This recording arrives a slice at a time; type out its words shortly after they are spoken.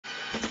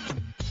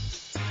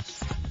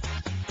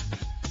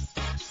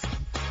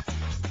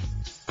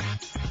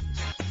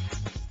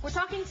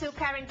to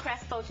Karen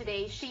Crespo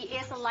today. She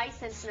is a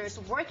licensed nurse,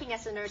 working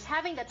as a nurse,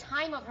 having the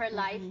time of her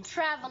life,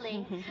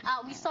 traveling.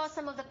 We saw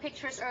some of the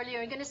pictures earlier.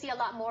 You're going to see a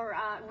lot more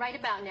right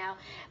about now.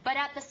 But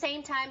at the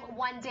same time,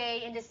 one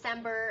day in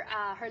December,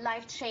 her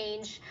life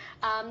changed.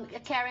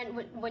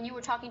 Karen, when you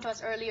were talking to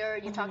us earlier,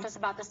 you talked to us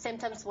about the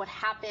symptoms, what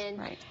happened.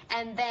 Right.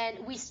 And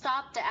then we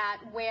stopped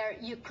at where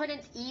you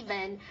couldn't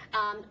even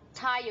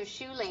tie your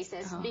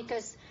shoelaces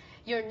because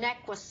your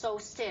neck was so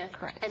stiff.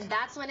 Correct. And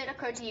that's when it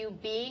occurred to you,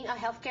 being a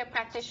healthcare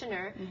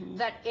practitioner,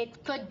 that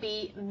it could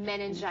be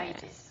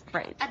meningitis.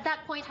 Right. At that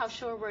point, how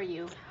sure were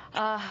you?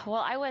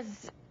 Well, I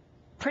was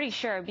pretty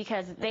sure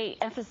because they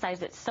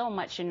emphasize it so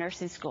much in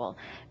nursing school.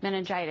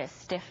 Meningitis,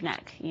 stiff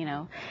neck, you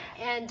know.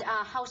 And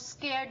how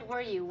scared were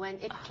you when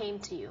it came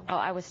to you? Oh,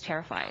 I was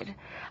terrified.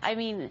 I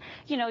mean,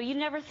 you know, you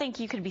never think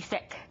you could be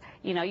sick.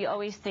 You know, you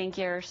always think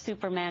you're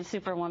Superman,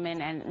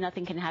 Superwoman, and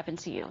nothing can happen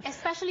to you.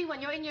 Especially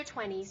when you're in your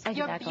 20s, Exactly.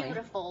 you're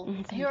beautiful,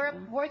 you're a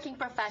working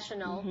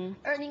professional,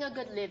 earning a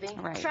good living,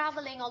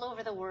 traveling all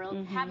over the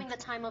world, having the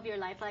time of your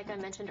life, like I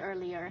mentioned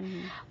earlier.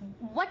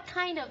 What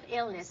kind of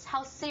illness,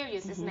 how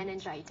serious is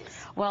meningitis?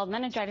 Well,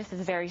 meningitis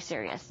is very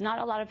serious. Not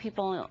a lot of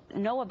people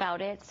know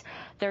about it.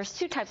 There's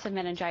two types of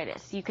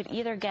meningitis. You could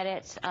either get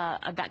it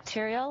a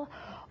bacterial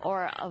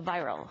or a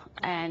viral,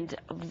 and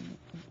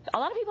a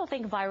lot of people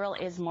think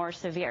viral is more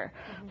severe,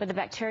 but the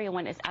bacterial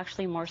one is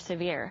actually more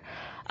severe.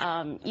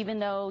 Even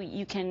though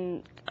you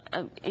can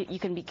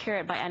be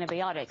cured by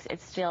antibiotics,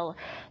 it's still,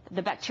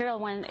 the bacterial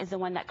one is the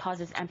one that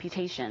causes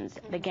amputations,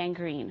 the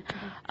gangrene,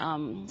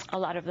 a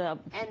lot of the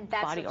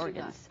body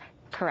organs.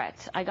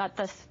 Correct. I got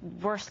the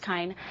worst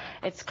kind.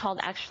 It's called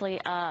actually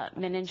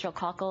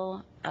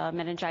meningococcal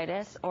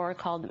meningitis, or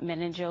called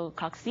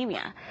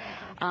meningococcemia.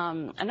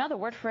 Another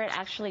word for it,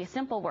 actually a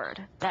simple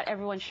word that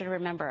everyone should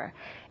remember.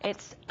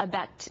 It's a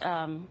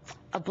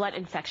blood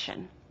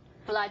infection.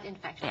 Blood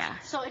infection. Yeah.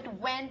 So it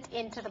went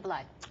into the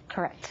blood.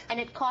 Correct. And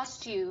it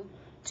caused you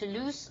to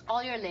lose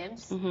all your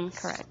limbs.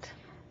 Correct.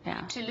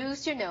 Yeah. To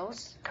lose your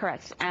nose.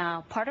 Correct.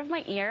 Part of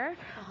my ear,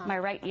 my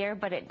right ear,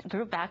 but it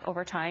grew back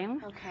over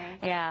time. Okay.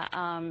 Yeah.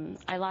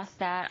 I lost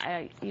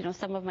that. You know,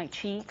 some of my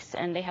cheeks,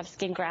 and they have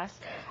skin grafts.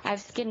 I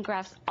have skin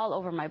grafts all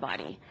over my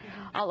body,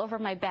 all over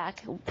my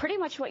back. Pretty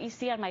much what you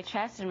see on my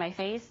chest and my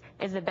face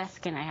is the best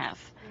skin I have.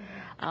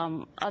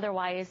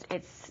 Otherwise,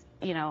 it's,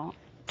 you know,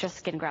 just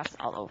skin grafts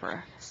all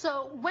over.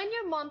 So when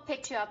your mom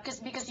picked you up,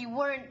 because you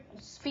weren't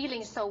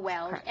feeling so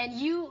well, and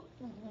you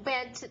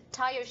went to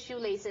tie your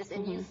shoelaces,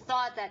 and you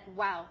thought that,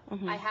 wow,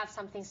 I have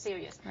something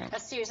serious,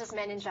 as serious as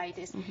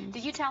meningitis,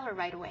 did you tell her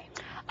right away?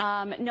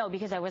 No,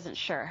 because I wasn't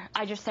sure.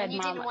 I just said, and you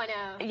Mom, didn't want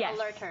to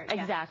alert her.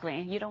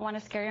 Exactly. You don't want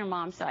to scare your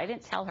mom, so I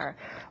didn't tell her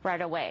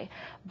right away.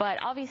 But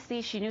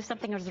obviously she knew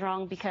something was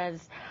wrong because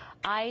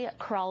I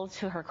crawled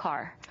to her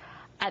car.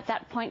 At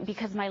that point,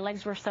 because my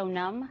legs were so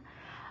numb,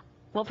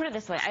 well, put it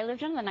this way, I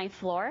lived on the 9th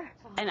floor,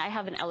 and I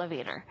have an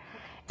elevator.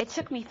 It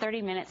took me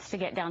 30 minutes to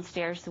get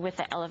downstairs with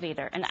the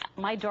elevator, and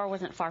my door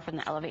wasn't far from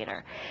the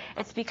elevator.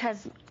 It's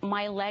because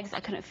my legs, I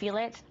couldn't feel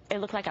it. It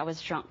looked like I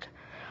was drunk.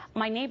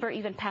 My neighbor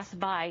even passed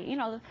by, you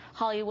know,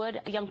 Hollywood,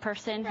 a young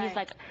person. He's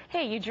like,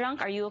 hey, you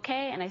drunk? Are you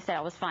okay? And I said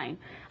I was fine.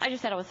 I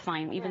just said I was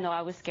fine, even though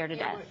I was scared to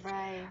death.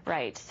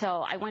 Right.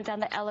 So I went down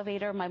the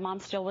elevator. My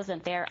mom still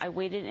wasn't there. I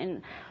waited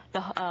in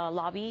the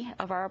lobby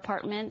of our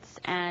apartments,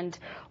 and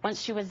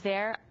once she was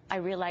there, I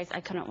realized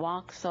I couldn't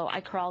walk, so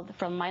I crawled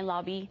from my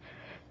lobby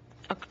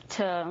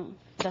to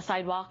the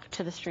sidewalk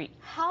to the street.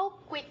 How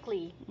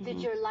quickly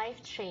did your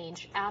life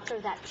change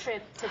after that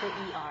trip to the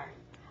ER?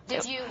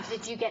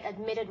 Did you get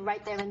admitted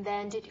right there and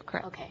then?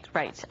 Correct. Okay.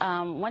 Right.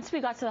 Once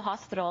we got to the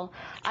hospital,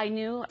 I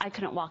knew I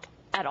couldn't walk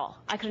at all.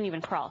 I couldn't even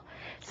crawl.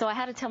 So I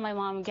had to tell my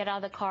mom, get out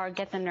of the car,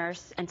 get the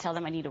nurse, and tell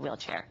them I need a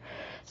wheelchair.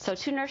 So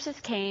 2 nurses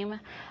came.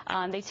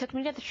 They took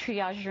me to the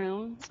triage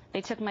room.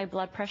 They took my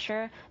blood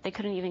pressure. They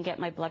couldn't even get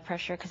my blood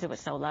pressure because it was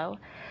so low.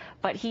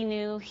 But he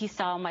knew, he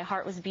saw my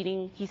heart was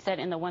beating, he said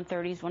in the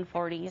 130s,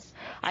 140s.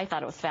 I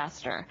thought it was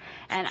faster.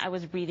 And I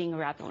was breathing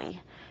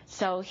rapidly.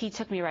 So he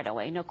took me right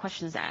away, no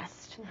questions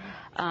asked.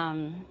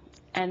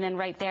 And then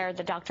right there,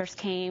 the doctors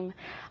came.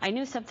 I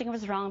knew something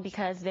was wrong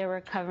because they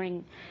were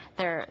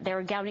they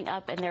were gowning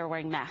up and they were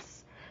wearing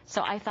masks.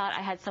 So I thought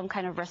I had some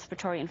kind of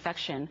respiratory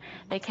infection.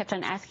 They kept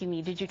on asking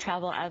me, did you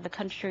travel out of the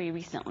country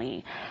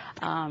recently?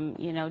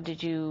 You know,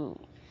 did you...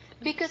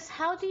 Because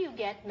how do you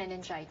get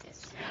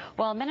meningitis?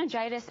 Well,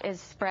 meningitis is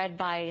spread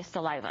by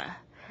saliva.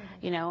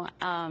 You know,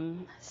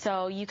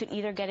 so you could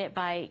either get it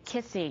by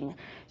kissing,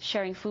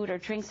 sharing food or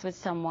drinks with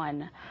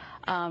someone.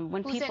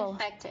 When Who's people...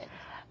 infected?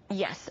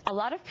 Yes, a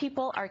lot of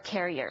people are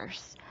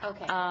carriers.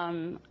 Okay.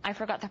 I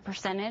forgot the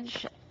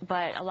percentage,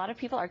 but a lot of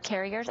people are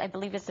carriers. I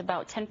believe it's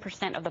about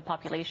 10% of the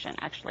population,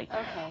 actually.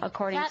 Okay.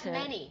 According that to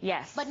many.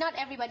 Yes. But not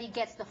everybody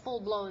gets the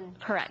full-blown.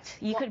 Correct.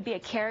 You could be a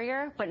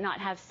carrier but not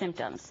have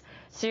symptoms.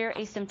 So you're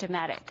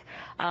asymptomatic.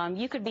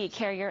 You could be a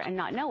carrier and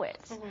not know it.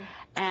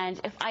 And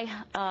if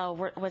I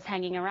was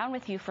hanging around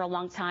with you for a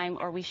long time,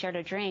 or we shared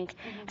a drink,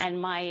 and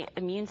my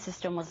immune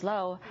system was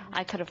low,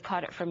 I could have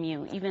caught it from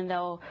you, even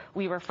though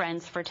we were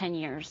friends for 10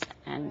 years.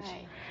 And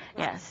right.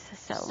 yes,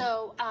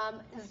 So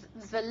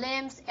the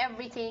limbs,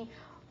 everything.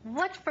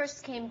 What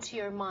first came to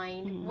your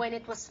mind when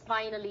it was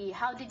finally,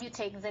 how did you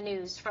take the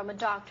news from a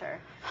doctor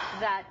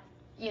that,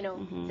 you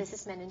know, this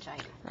is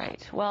meningitis?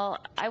 Right. Well,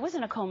 I was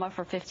in a coma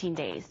for 15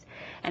 days.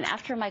 And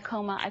after my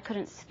coma, I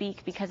couldn't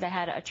speak because I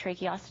had a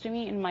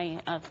tracheostomy in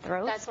my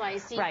throat. That's why I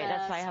see right, the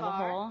that's why I have a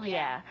scar. hole.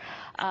 Yeah.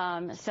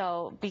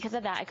 So because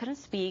of that, I couldn't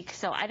speak,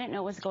 so I didn't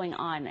know what was going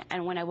on.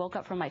 And when I woke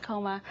up from my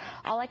coma,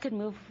 all I could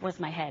move was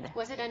my head.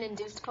 Was it an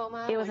induced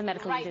coma? It was a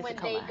medically right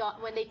induced when coma.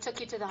 when they took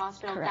you to the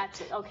hospital. Correct.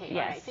 That's it. Okay.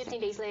 Yes. All right.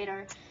 15 days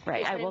later.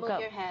 Right. You I couldn't woke move up.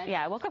 your head.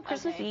 Yeah, I woke up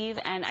Christmas Eve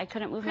and I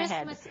couldn't move my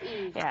head. Christmas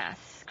Eve.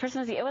 Yes.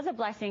 Christmas Eve. It was a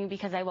blessing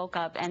because I woke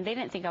up and they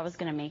didn't think I was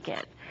going to make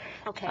it.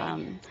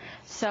 Okay.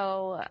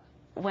 So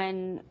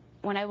when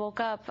I woke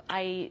up,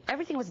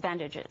 everything was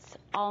bandages,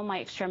 all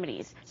my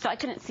extremities, so I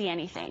couldn't see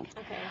anything.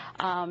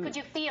 Okay. Could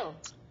you feel?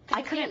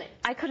 I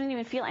couldn't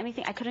even feel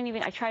anything. I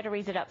tried to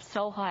raise it up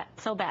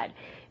so bad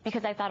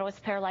because I thought I was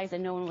paralyzed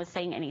and no one was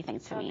saying anything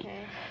to me.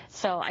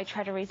 So I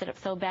tried to raise it up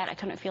so bad. I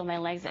couldn't feel my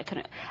legs. I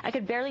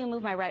could barely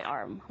move my right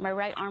arm. My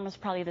right arm was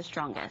probably the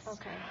strongest.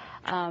 Okay.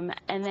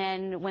 And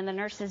then when the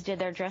nurses did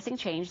their dressing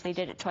change, they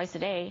did it twice a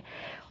day.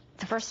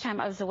 The first time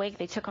I was awake,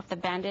 they took off the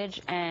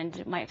bandage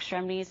and my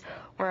extremities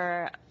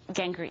were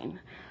gangrene.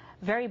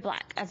 Very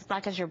black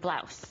as your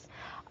blouse.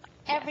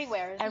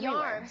 Everywhere. Yes, everywhere.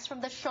 The arms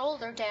from the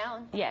shoulder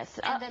down. Yes,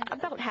 and then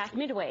about half,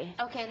 midway.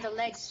 Okay, and the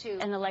legs too.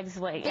 And the legs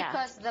way, yeah.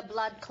 Because the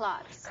blood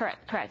clots.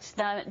 Correct.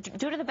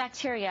 Due to the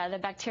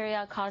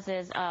bacteria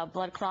causes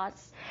blood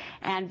clots,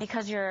 and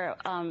because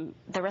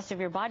the rest of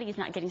your body is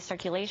not getting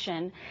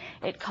circulation,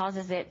 it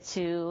causes it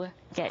to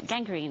get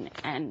gangrene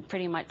and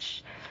pretty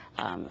much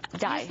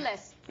die.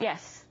 Useless.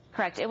 Yes,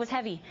 correct. It was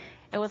heavy.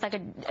 It was like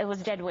it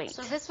was dead weight.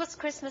 So this was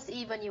Christmas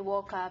Eve when you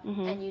woke up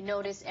and you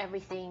noticed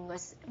everything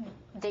was,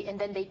 and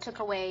then they took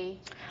away,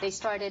 they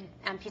started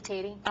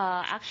amputating?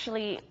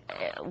 Actually,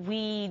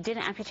 we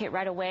didn't amputate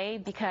right away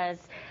because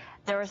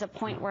there was a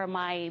point where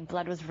my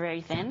blood was very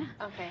thin.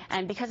 Okay.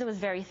 And because it was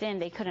very thin,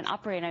 they couldn't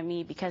operate on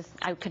me because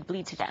I could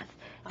bleed to death.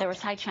 There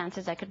was high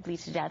chances I could bleed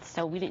to death,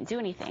 so we didn't do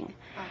anything.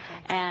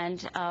 Okay.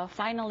 And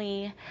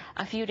finally,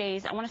 a few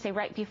days, I want to say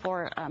right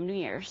before New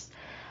Year's,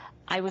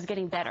 I was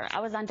getting better. I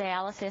was on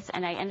dialysis,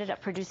 and I ended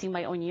up producing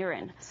my own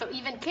urine. So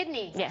even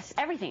kidney? Yes,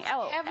 everything.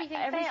 Oh,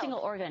 every single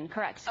organ,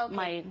 correct. Okay.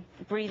 My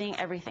breathing,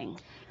 everything.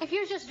 If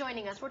you're just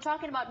joining us, we're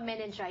talking about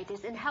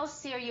meningitis and how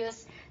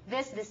serious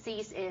this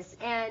disease is.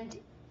 And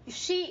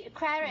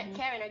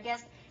Karen, our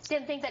guest,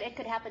 didn't think that it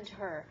could happen to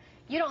her.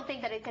 You don't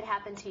think that it could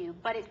happen to you,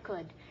 but it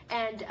could.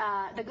 And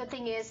the good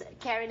thing is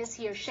Karen is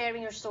here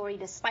sharing her story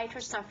despite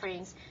her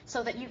sufferings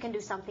so that you can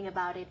do something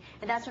about it.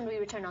 And that's when we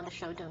return on the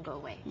show. Don't go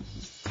away.